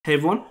Hey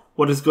everyone,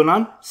 what is going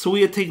on? So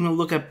we are taking a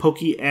look at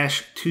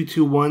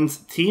PokeAsh221's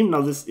team.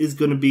 Now this is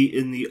going to be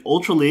in the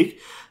Ultra League.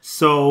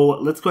 So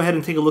let's go ahead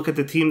and take a look at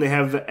the team. They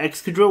have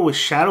Excadrill with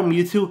Shadow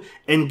Mewtwo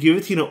and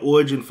Giratina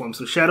Origin form.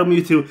 So Shadow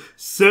Mewtwo,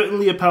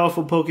 certainly a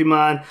powerful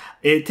Pokemon.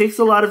 It takes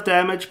a lot of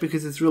damage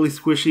because it's really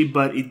squishy,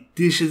 but it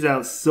dishes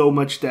out so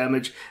much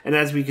damage. And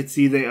as we can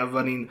see, they are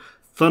running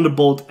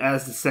Thunderbolt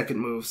as the second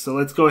move. So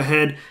let's go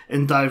ahead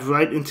and dive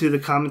right into the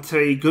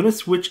commentary. Gonna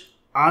switch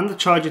on the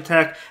charge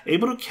attack,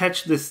 able to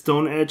catch the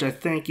Stone Edge, I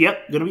think.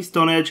 Yep, gonna be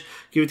Stone Edge.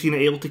 Giratina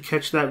able to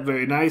catch that,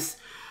 very nice.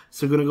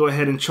 So gonna go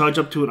ahead and charge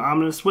up to an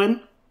Ominous Wind.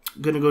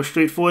 Gonna go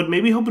straight forward,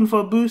 maybe hoping for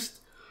a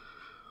boost.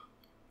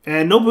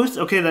 And no boost,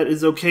 okay, that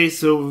is okay.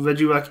 So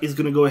Regirock is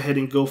gonna go ahead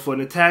and go for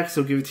an attack,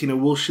 so Giratina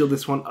will shield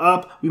this one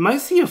up. We might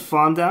see a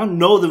farm down.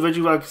 No, the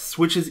Regirock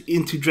switches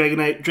into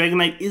Dragonite.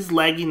 Dragonite is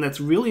lagging, that's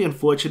really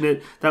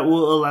unfortunate. That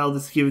will allow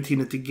this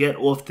Giratina to get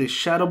off this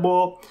Shadow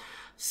Ball.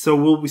 So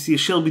will we see a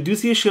shield? We do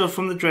see a shield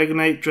from the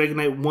Dragonite.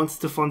 Dragonite wants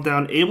to farm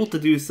down, able to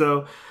do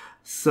so.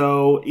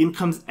 So in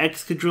comes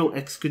Excadrill.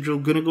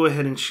 Excadrill gonna go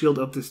ahead and shield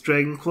up this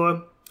Dragon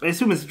Claw. I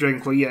assume it's a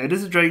Dragon Claw. Yeah, it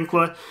is a Dragon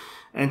Claw.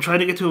 And try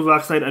to get to a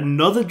Rock Slide.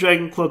 Another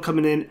Dragon Claw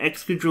coming in.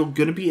 Excadrill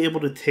gonna be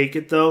able to take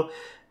it though.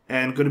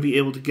 And gonna be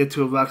able to get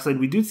to a Rock Slide.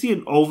 We do see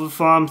an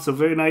Overfarm, so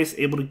very nice.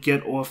 Able to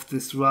get off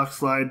this Rock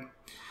Slide.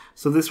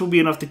 So this will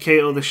be enough to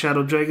KO the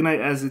Shadow Dragonite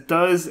as it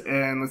does.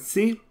 And let's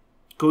see.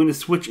 Going to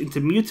switch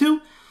into Mewtwo.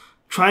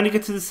 Trying to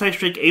get to the Side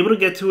Strike, able to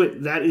get to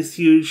it, that is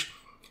huge.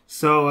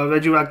 So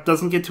Regirock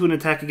doesn't get to an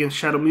attack against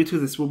Shadow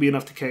Mewtwo, this will be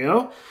enough to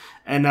KO.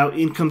 And now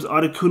in comes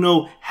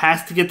Articuno,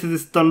 has to get to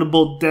this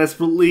Thunderbolt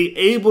desperately,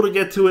 able to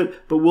get to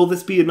it, but will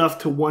this be enough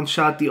to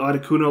one-shot the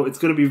Articuno? It's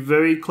going to be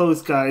very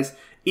close, guys.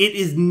 It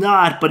is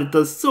not, but it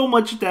does so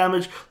much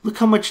damage. Look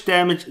how much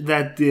damage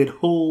that did.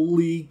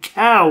 Holy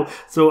cow.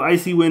 So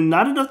Icy Wind,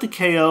 not enough to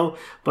KO,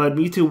 but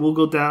Mewtwo will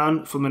go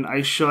down from an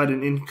Ice Shot,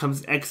 and in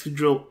comes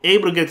Excadrill,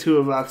 able to get to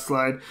a Rock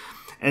Slide.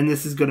 And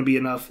this is going to be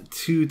enough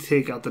to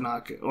take out the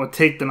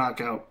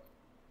knockout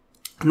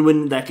and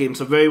win that game.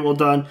 So very well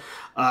done.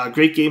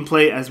 Great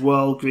gameplay as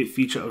well. Great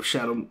feature of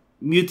Shadow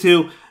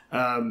Mewtwo.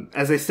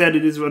 As I said,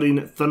 it is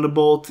running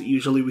Thunderbolt.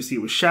 Usually we see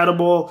it with Shadow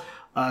Ball.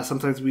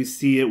 Sometimes we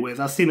see it with,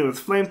 I've seen it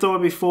with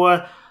Flamethrower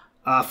before.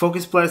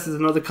 Focus Blast is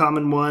another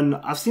common one.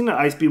 I've seen the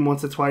Ice Beam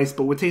once or twice,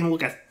 but we're taking a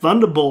look at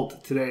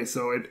Thunderbolt today.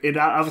 So it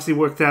obviously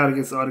worked out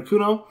against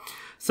Articuno.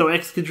 So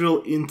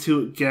Excadrill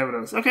into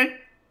Gyarados. Okay.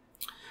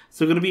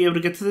 So going to be able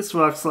to get to this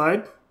Rock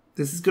Slide.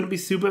 This is going to be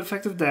super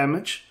effective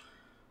damage.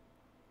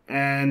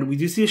 And we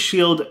do see a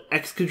shield.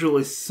 Excadrill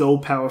is so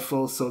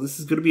powerful. So this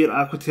is going to be an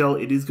Aqua Tail.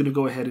 It is going to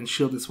go ahead and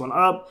shield this one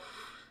up.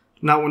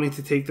 Not wanting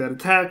to take that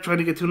attack. Trying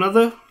to get to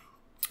another.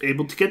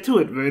 Able to get to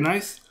it. Very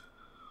nice.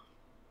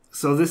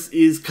 So this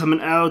is coming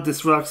out,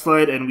 this Rock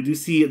Slide. And we do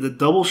see the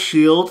double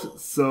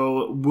shield.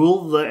 So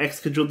will the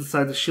Excadrill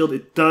decide to shield?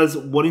 It does,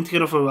 wanting to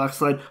get off a Rock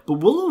Slide. But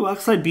will the Rock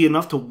Slide be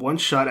enough to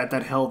one-shot at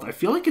that health? I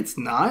feel like it's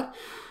not.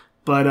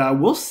 But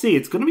we'll see.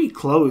 It's going to be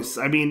close.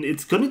 I mean,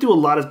 it's going to do a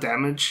lot of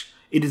damage.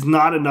 It is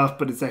not enough,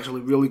 but it's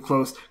actually really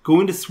close.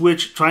 Going to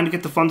switch, trying to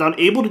get the farm down.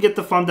 Able to get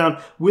the farm down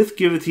with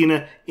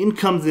Giratina. In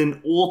comes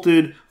an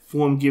altered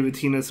form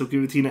Giratina. So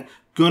Giratina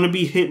going to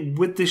be hit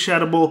with the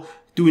Shadow Ball.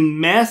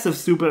 Doing massive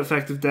super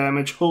effective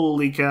damage.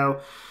 Holy cow.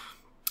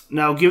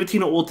 Now,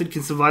 Giratina altered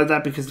can survive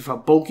that because of how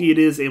bulky it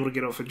is. Able to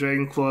get off a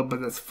Dragon Claw,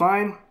 but that's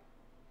fine.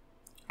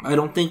 I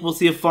don't think we'll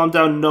see a farm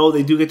down. No,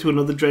 they do get to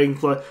another Dragon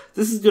Claw.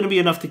 This is going to be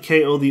enough to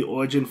KO the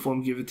Origin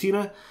form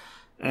Giratina.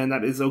 And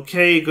that is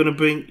okay. Going to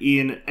bring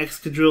in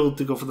Excadrill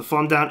to go for the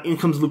farm down. In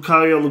comes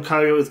Lucario.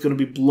 Lucario is going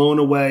to be blown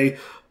away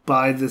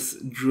by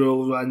this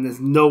drill run.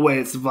 There's no way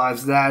it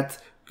survives that.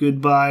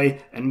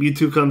 Goodbye. And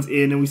Mewtwo comes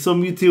in. And we saw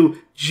Mewtwo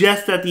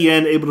just at the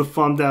end able to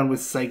farm down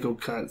with Psycho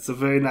Cut. So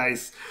very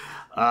nice.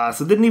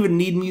 So didn't even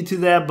need Mewtwo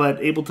there,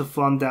 but able to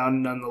farm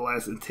down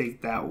nonetheless and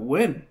take that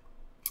win.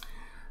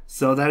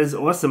 So that is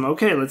awesome.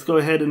 Okay, let's go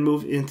ahead and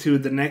move into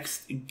the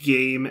next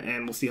game,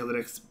 and we'll see how the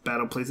next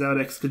battle plays out.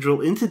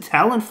 Excadrill into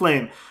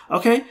Talonflame.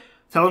 Okay,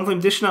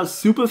 Talonflame dishing out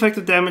super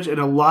effective damage and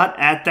a lot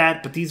at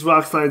that, but these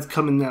Rock Slides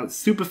coming out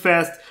super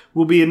fast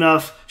will be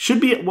enough. Should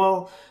be,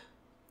 well,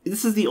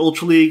 this is the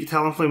Ultra League.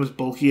 Talonflame is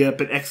bulkier,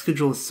 but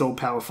Excadrill is so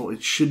powerful.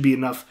 It should be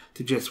enough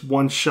to just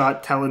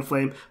one-shot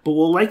Talonflame, but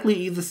we'll likely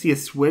either see a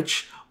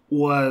switch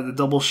or the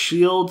double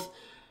shield.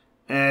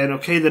 And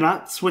okay, they're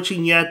not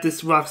switching yet.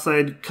 This Rock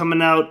Slide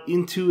coming out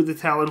into the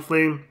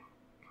Talonflame.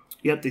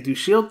 Yep, they do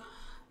shield.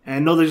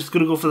 And no, they're just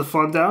going to go for the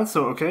farm down.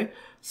 So, okay.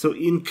 So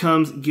in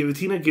comes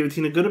Giratina.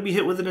 Giratina going to be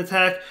hit with an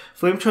attack.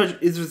 Flame Charge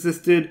is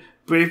resisted.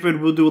 Brave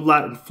Bird will do a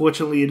lot.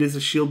 Unfortunately, it is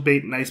a shield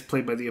bait. Nice play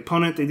by the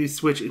opponent. They do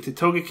switch into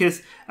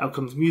Togekiss. Out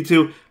comes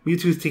Mewtwo.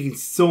 Mewtwo is taking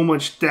so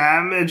much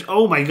damage.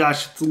 Oh my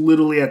gosh, it's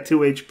literally at 2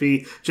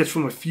 HP just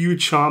from a few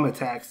charm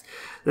attacks.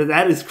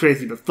 That is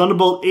crazy. But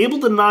Thunderbolt able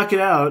to knock it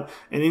out.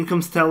 And in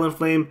comes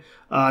Talonflame.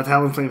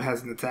 Talonflame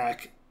has an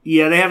attack.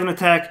 Yeah, they have an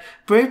attack.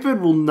 Brave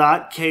Bird will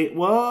not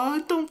well, I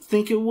don't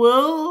think it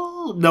will.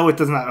 shield? No, it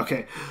does not.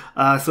 Okay.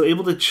 So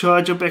able to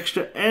charge up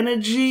extra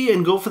energy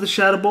and go for the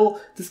Shadow Ball.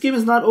 This game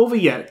is not over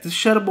yet. This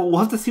Shadow Ball, we'll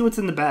have to see what's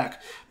in the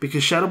back.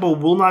 Because Shadow Ball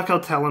will knock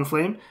out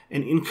Talonflame.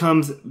 And in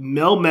comes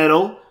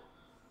Melmetal.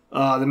 The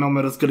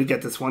Melmetal's going to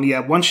get this one. Yeah,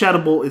 one Shadow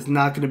Ball is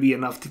not going to be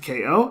enough to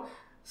KO.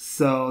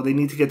 So they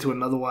need to get to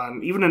another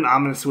one. Even an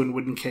Ominous Wind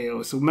wouldn't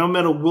KO. So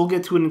Melmetal will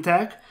get to an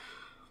attack.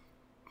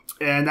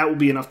 And that will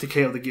be enough to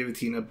KO the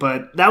Giratina.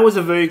 But that was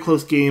a very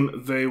close game.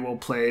 Very well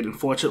played.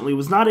 Unfortunately,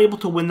 was not able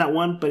to win that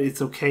one. But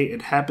it's okay.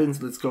 It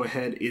happens. Let's go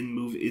ahead and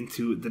move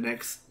into the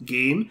next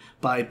game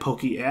by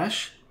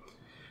PokeAsh.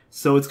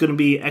 So it's going to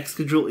be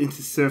Excadrill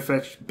into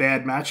Sirfetch'd.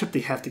 Bad matchup.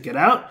 They have to get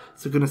out.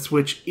 So we're going to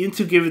switch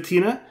into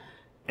Giratina.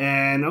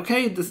 And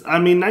okay,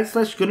 Night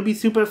Slash is going to be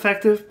super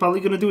effective. Probably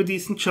going to do a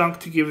decent chunk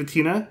to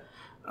Giratina.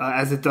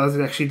 As it does.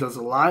 It actually does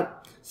a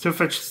lot.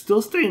 Sirfetch'd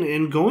still staying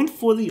in. Going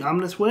for the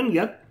Ominous Wind.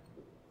 Yep.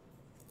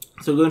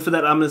 So going for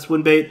that Ominous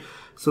Wind bait.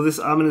 So this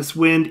Ominous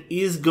Wind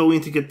is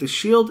going to get the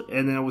shield.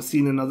 And then we're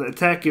seeing another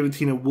attack.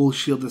 Giratina will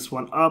shield this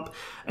one up.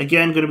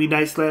 Again, going to be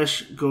Night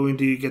Slash. Going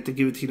to get the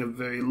Giratina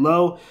very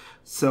low.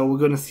 So we're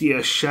going to see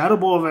a Shadow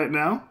Ball right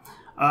now.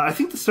 I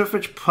think the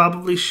Sirfetch'd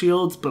probably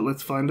shields. But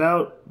let's find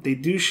out. They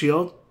do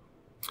shield.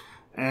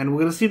 And we're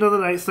going to see another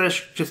Night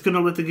Slash. Just going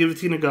to let the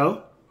Giratina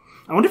go.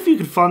 I wonder if you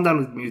could farm down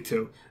with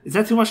Mewtwo. Is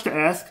that too much to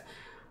ask?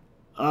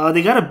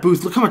 They got a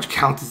boost. Look how much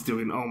Count is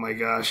doing. Oh my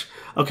gosh.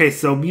 Okay,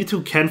 so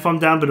Mewtwo can farm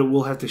down, but it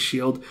will have to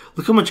shield.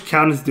 Look how much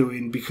Count is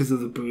doing because of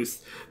the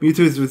boost.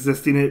 Mewtwo is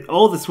resisting it.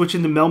 Oh, the switch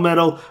into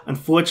Melmetal,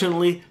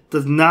 unfortunately,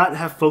 does not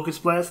have Focus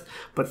Blast,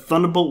 but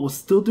Thunderbolt will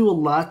still do a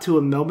lot to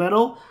a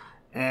Melmetal,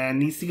 and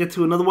needs to get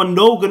to another one.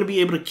 No, going to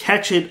be able to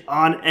catch it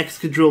on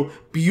Excadrill.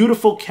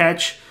 Beautiful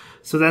catch.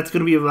 So that's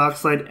going to be a Rock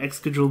Slide.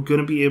 Excadrill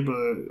going to be able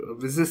to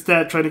resist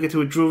that. Trying to get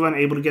to a Drill Run,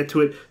 able to get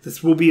to it.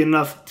 This will be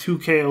enough to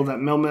KO that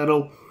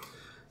Melmetal.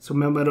 So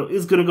Melmetal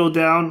is going to go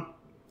down.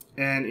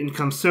 And in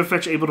comes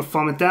Sirfetch'd, able to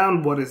farm it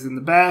down. What is in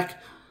the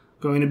back?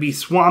 Going to be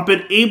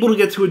Swampert, able to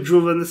get to a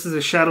Drill Run. This is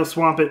a Shadow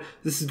Swampert.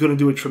 This is going to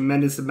do a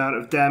tremendous amount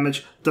of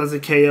damage. Does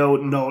it KO?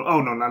 No.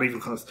 Oh, no, not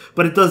even close.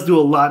 But it does do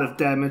a lot of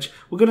damage.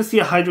 We're going to see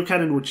a Hydro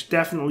Cannon, which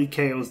definitely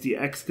KOs the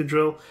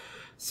Excadrill.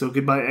 So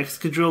goodbye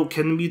Excadrill.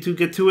 Can the Mewtwo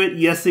get to it?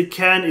 Yes, it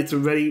can. It's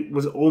already,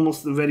 was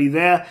almost already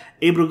there.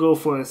 Able to go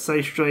for a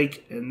Psy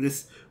Strike. And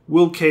this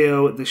will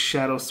KO the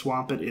Shadow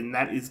Swampert, and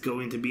that is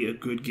going to be a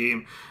good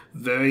game.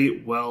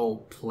 Very well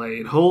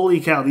played. Holy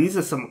cow, these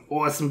are some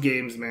awesome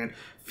games, man.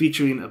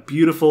 Featuring a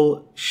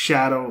beautiful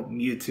Shadow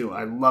Mewtwo.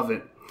 I love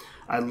it.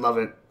 I love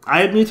it.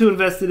 I had Mewtwo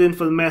invested in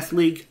for the Master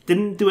League.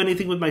 Didn't do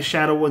anything with my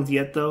Shadow ones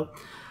yet, though.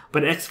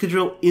 But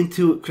Excadrill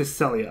into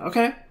Cresselia.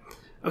 Okay.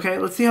 Okay,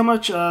 let's see how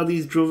much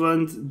these drill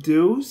runs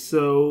do.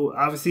 So,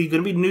 obviously,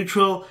 going to be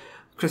neutral.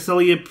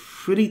 Cresselia,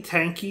 pretty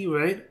tanky,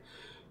 right?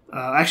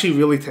 Actually,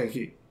 really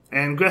tanky.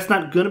 And Grass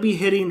Knot going to be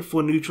hitting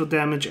for neutral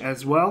damage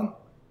as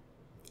well.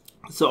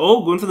 So,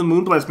 oh, going for the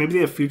Moonblast. Maybe they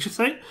have Future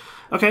Sight?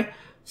 Okay.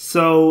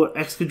 So,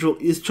 Excadrill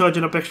is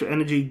charging up extra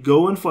energy.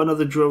 Going for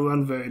another drill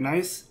run. Very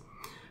nice.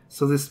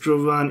 So, this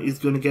drill run is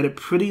going to get it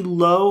pretty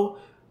low.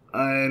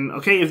 And,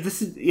 okay, if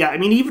this is... Yeah, I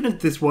mean, even if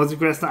this was a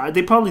Grass Knot,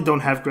 they probably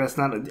don't have Grass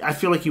Knot. I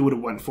feel like you would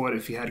have went for it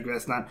if you had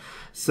Grass Knot.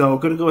 So,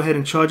 going to go ahead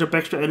and charge up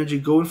extra energy.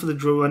 Going for the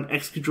drill run.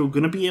 Excadrill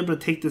going to be able to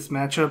take this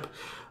matchup.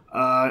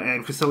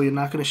 And Cresselia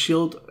not going to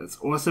shield. That's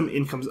awesome.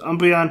 In comes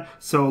Umbreon.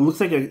 So it looks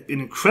like an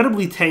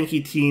incredibly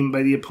tanky team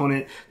by the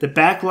opponent. The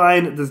back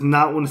line does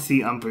not want to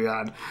see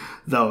Umbreon,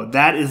 though.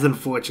 That is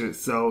unfortunate.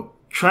 So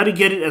try to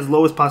get it as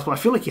low as possible. I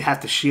feel like you have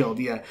to shield.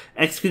 Yeah,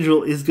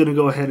 Excadrill is going to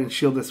go ahead and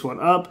shield this one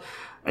up.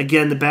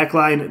 Again, the back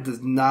line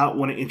does not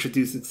want to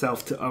introduce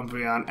itself to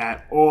Umbreon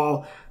at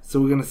all. So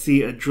we're going to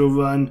see a drill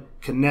run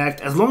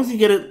connect. As long as you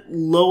get it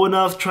low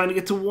enough, trying to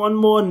get to one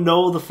more.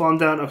 No, the farm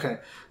down. Okay,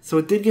 so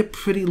it did get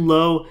pretty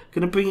low.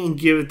 Going to bring in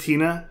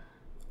Giratina.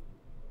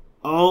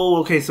 Oh,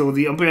 okay, so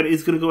the Umbreon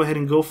is going to go ahead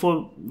and go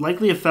for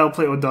likely a Foul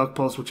Play or Dark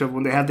Pulse, whichever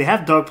one they have. They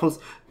have Dark Pulse,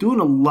 doing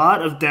a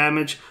lot of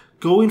damage.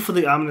 Going for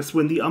the Ominous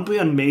Wind. The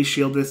Umbreon may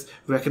shield this,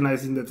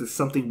 recognizing that there's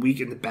something weak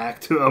in the back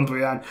to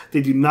Umbreon.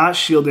 They do not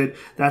shield it.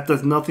 That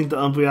does nothing to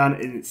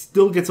Umbreon, and it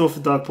still gets off the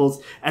Dark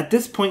Pulse. At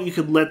this point, you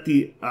could let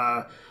the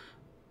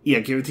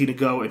Giratina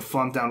go and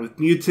farm down with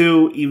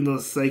Mewtwo, even though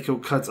the Psycho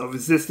Cuts are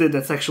resisted.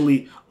 That's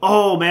actually...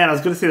 Oh, man, I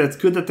was going to say that's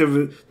good that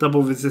they're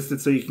double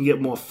resisted so you can get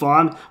more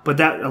farm, but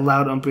that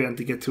allowed Umbreon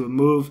to get to a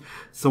move.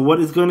 So what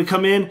is going to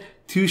come in?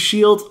 2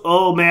 shields.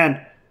 Oh,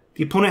 man.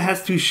 The opponent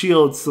has 2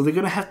 shields, so they're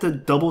going to have to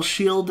double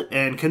shield.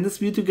 And can this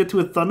Mewtwo get to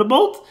a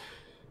Thunderbolt?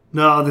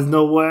 No, there's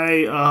no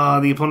way.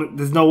 The opponent...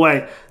 There's no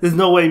way. There's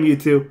no way,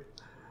 Mewtwo.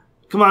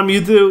 Come on,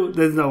 Mewtwo.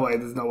 There's no way.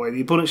 There's no way.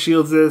 The opponent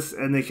shields this,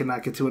 and they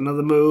cannot get to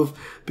another move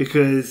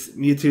because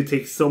Mewtwo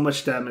takes so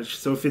much damage.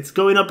 So if it's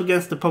going up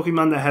against a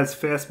Pokemon that has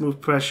fast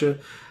move pressure,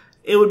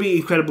 it would be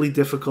incredibly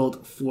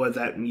difficult for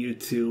that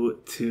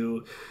Mewtwo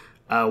to...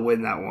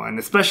 win that one,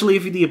 especially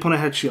if the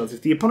opponent had shields.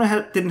 If the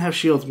opponent didn't have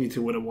shields, Mewtwo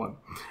would have won.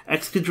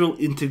 Excadrill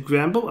into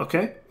Gramble,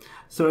 okay.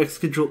 So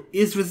Excadrill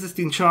is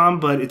resisting Charm,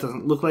 but it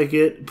doesn't look like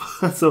it.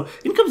 So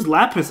in comes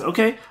Lapras,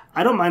 okay.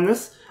 I don't mind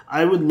this.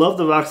 I would love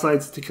the Rock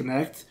Slides to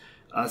connect.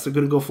 So I'm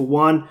going to go for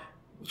one.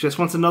 Just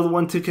wants another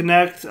one to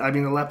connect. I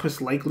mean, the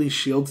Lapras likely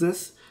shields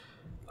this.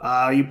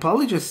 You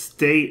probably just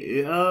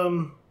stay...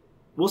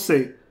 we'll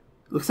see.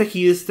 Looks like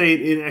he is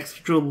staying in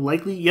Excadrill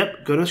likely.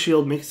 Yep, gonna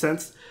shield. Makes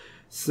sense.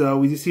 So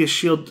we do see a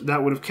shield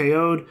that would have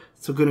KO'd.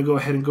 So gonna go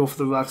ahead and go for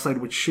the Rock Slide,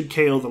 which should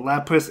KO the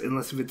Lapras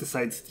unless if it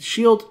decides to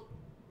shield.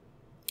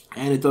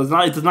 And it does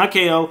not. It does not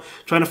KO.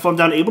 Trying to farm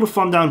down. Able to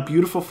farm down.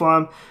 Beautiful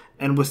farm.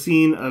 And we're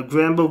seeing a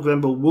Granbull.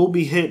 Granbull will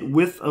be hit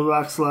with a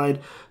Rock Slide.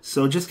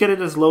 So just get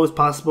it as low as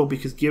possible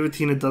because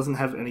Giratina doesn't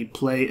have any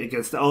play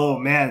against... Oh,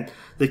 man.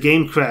 The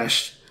game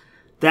crashed.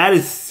 That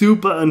is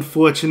super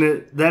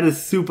unfortunate. That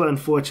is super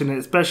unfortunate,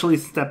 especially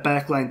since that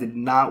backline did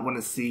not want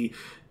to see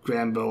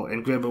Granbull,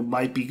 and Granbull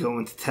might be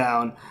going to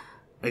town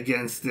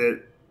against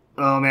it.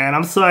 Oh man,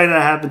 I'm sorry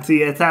that happened to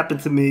you. It's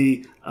happened to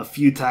me a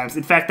few times.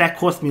 In fact, that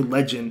cost me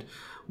Legend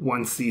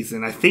one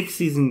season. I think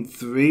season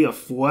 3 or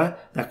 4,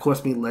 that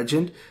cost me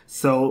Legend.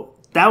 So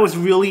that was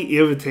really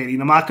irritating.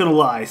 I'm not going to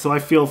lie. So I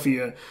feel for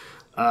you.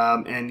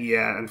 And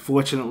yeah,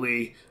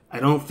 unfortunately,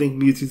 I don't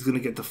think Mewtwo's going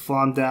to get the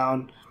farm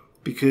down,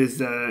 because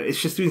it's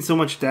just doing so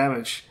much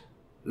damage,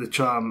 the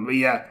Charm. But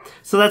yeah,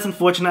 so that's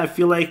unfortunate. I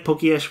feel like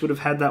Pokeash would have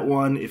had that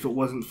one if it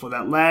wasn't for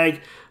that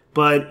lag,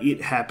 but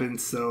it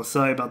happened, so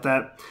sorry about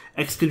that.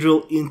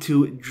 Excadrill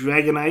into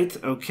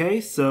Dragonite.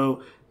 Okay,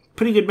 so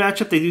pretty good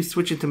matchup. They do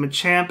switch into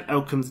Machamp.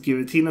 Out comes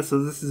Giratina,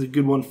 so this is a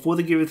good one for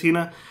the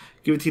Giratina.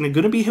 Giratina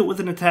going to be hit with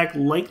an attack,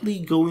 likely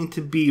going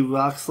to be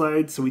Rock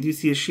Slide, so we do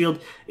see a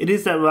shield. It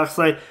is that Rock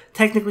Slide.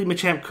 Technically,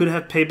 Machamp could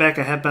have payback.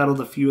 I have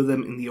battled a few of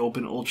them in the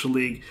Open Ultra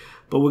League,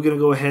 but we're going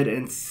to go ahead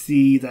and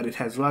see that it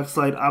has Rock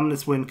Slide.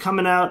 Ominous Wind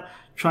coming out,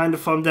 trying to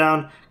farm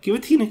down.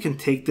 Giratina can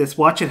take this.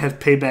 Watch it have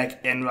payback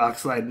and Rock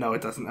Slide. No,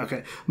 it doesn't.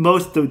 Okay,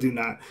 most do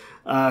not.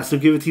 So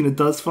Giratina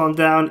does farm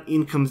down.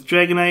 In comes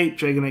Dragonite.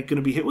 Dragonite going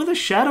to be hit with a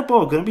Shadow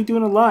Ball. Going to be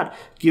doing a lot.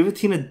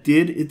 Giratina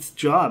did its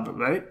job,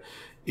 right?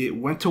 It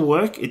went to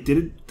work. It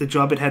did the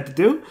job it had to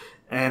do.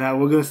 And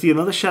we're going to see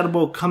another Shadow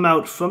Ball come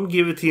out from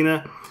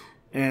Giratina.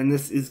 And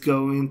this is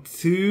going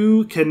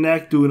to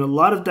connect, doing a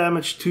lot of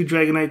damage to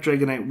Dragonite.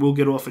 Dragonite will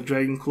get off a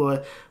Dragon Claw.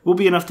 Will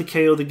be enough to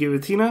KO the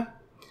Giratina.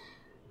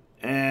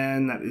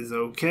 And that is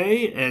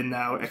okay. And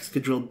now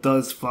Excadrill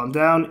does farm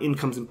down. In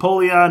comes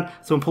Empoleon.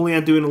 So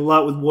Empoleon doing a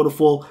lot with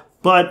Waterfall.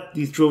 But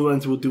these drill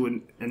runs will do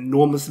an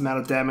enormous amount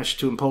of damage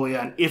to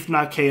Empoleon, if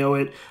not KO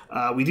it.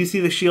 We do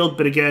see the shield,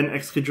 but again,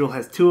 Excadrill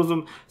has 2 of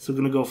them, so we're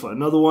going to go for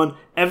another one.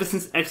 Ever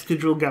since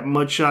Excadrill got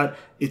Mudshot,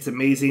 it's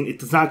amazing. It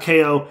does not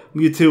KO.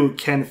 Mewtwo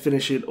can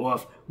finish it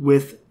off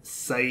with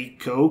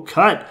Psycho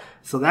Cut.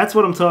 So that's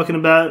what I'm talking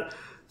about.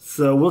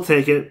 So we'll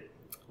take it.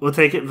 We'll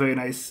take it. Very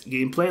nice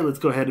gameplay. Let's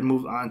go ahead and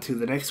move on to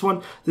the next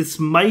one. This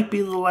might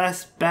be the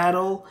last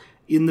battle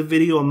in the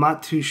video. I'm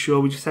not too sure.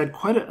 We just had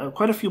quite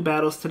a few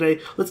battles today.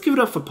 Let's give it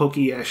up for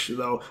Pokeash,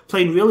 though.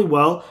 Playing really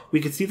well. We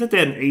can see that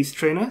they're an ace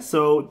trainer,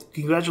 so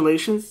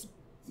congratulations.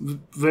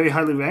 Very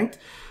highly ranked.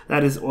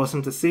 That is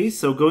awesome to see.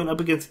 So going up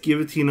against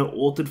Giratina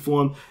Altered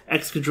Form,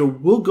 Excadrill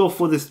will go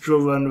for this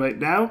drill run right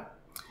now.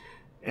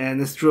 And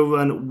this drill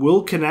run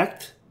will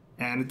connect.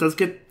 And it does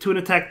get to an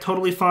attack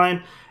totally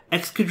fine.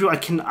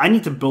 Excadrill, I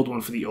need to build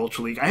one for the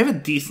Ultra League. I have a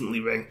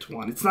decently ranked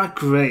one. It's not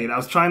great. I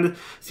was trying to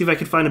see if I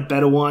could find a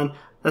better one.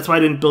 That's why I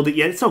didn't build it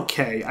yet. It's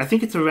okay. I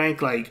think it's a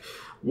rank like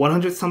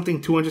 100 something,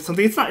 200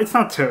 something. It's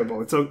not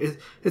terrible.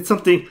 It's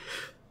something.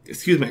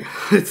 Excuse me.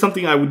 It's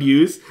something I would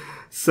use.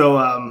 So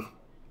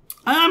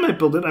I might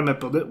build it. I might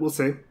build it. We'll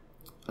see.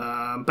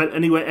 But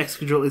anyway,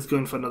 Excadrill is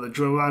going for another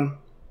drill run,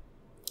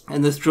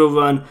 and this drill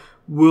run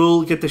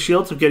will get the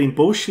shield. So getting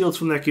both shields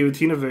from that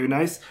Giratina, very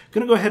nice.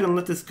 Gonna go ahead and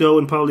let this go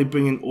and probably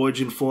bring in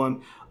Origin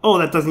Form. Oh,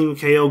 that doesn't even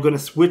KO. Gonna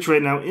switch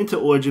right now into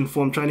Origin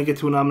Form, trying to get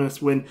to an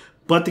Ominous Wind,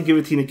 but the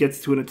Giratina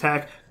gets to an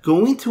attack.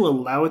 Going to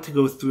allow it to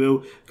go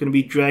through. Gonna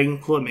be Dragon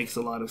Claw, makes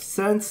a lot of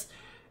sense.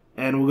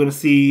 And we're gonna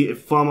see it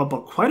farm up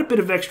quite a bit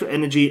of extra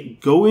energy,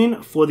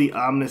 going for the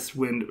Ominous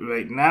Wind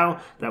right now.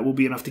 That will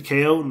be enough to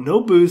KO.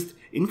 No boost.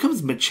 In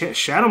comes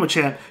Shadow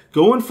Machamp,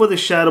 going for the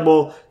Shadow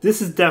Ball. This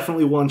is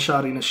definitely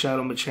one-shotting a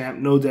Shadow Machamp,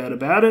 no doubt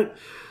about it.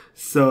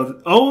 So,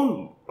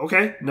 oh,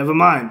 okay, never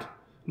mind.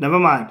 Never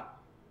mind.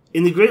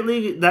 In the Great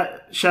League,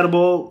 that Shadow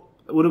Ball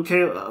would have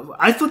KO.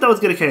 I thought that was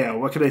going to KO,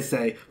 what could I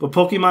say? But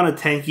Pokemon are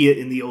tankier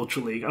in the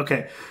Ultra League.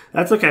 Okay,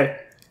 that's okay.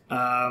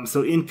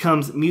 So in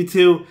comes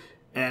Mewtwo,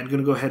 and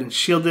going to go ahead and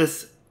shield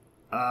this.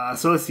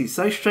 So let's see,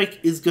 Psy Strike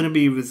is going to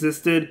be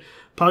resisted.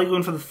 Probably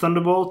going for the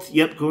Thunderbolt.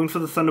 Yep, going for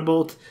the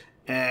Thunderbolt.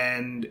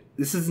 And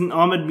this is an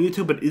Armored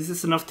Mewtwo, but is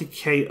this enough to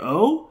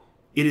KO?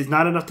 It is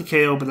not enough to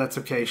KO, but that's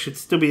okay. Should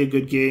still be a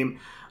good game.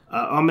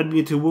 Armored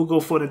Mewtwo will go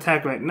for an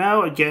attack right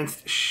now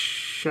against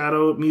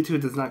Shadow Mewtwo.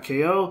 Does not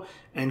KO.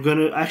 And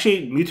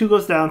actually, Mewtwo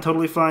goes down,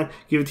 totally fine.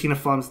 Giratina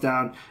farms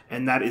down,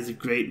 and that is a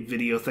great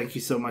video. Thank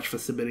you so much for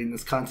submitting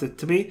this content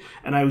to me,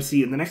 and I will see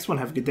you in the next one.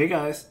 Have a good day,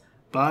 guys.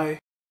 Bye.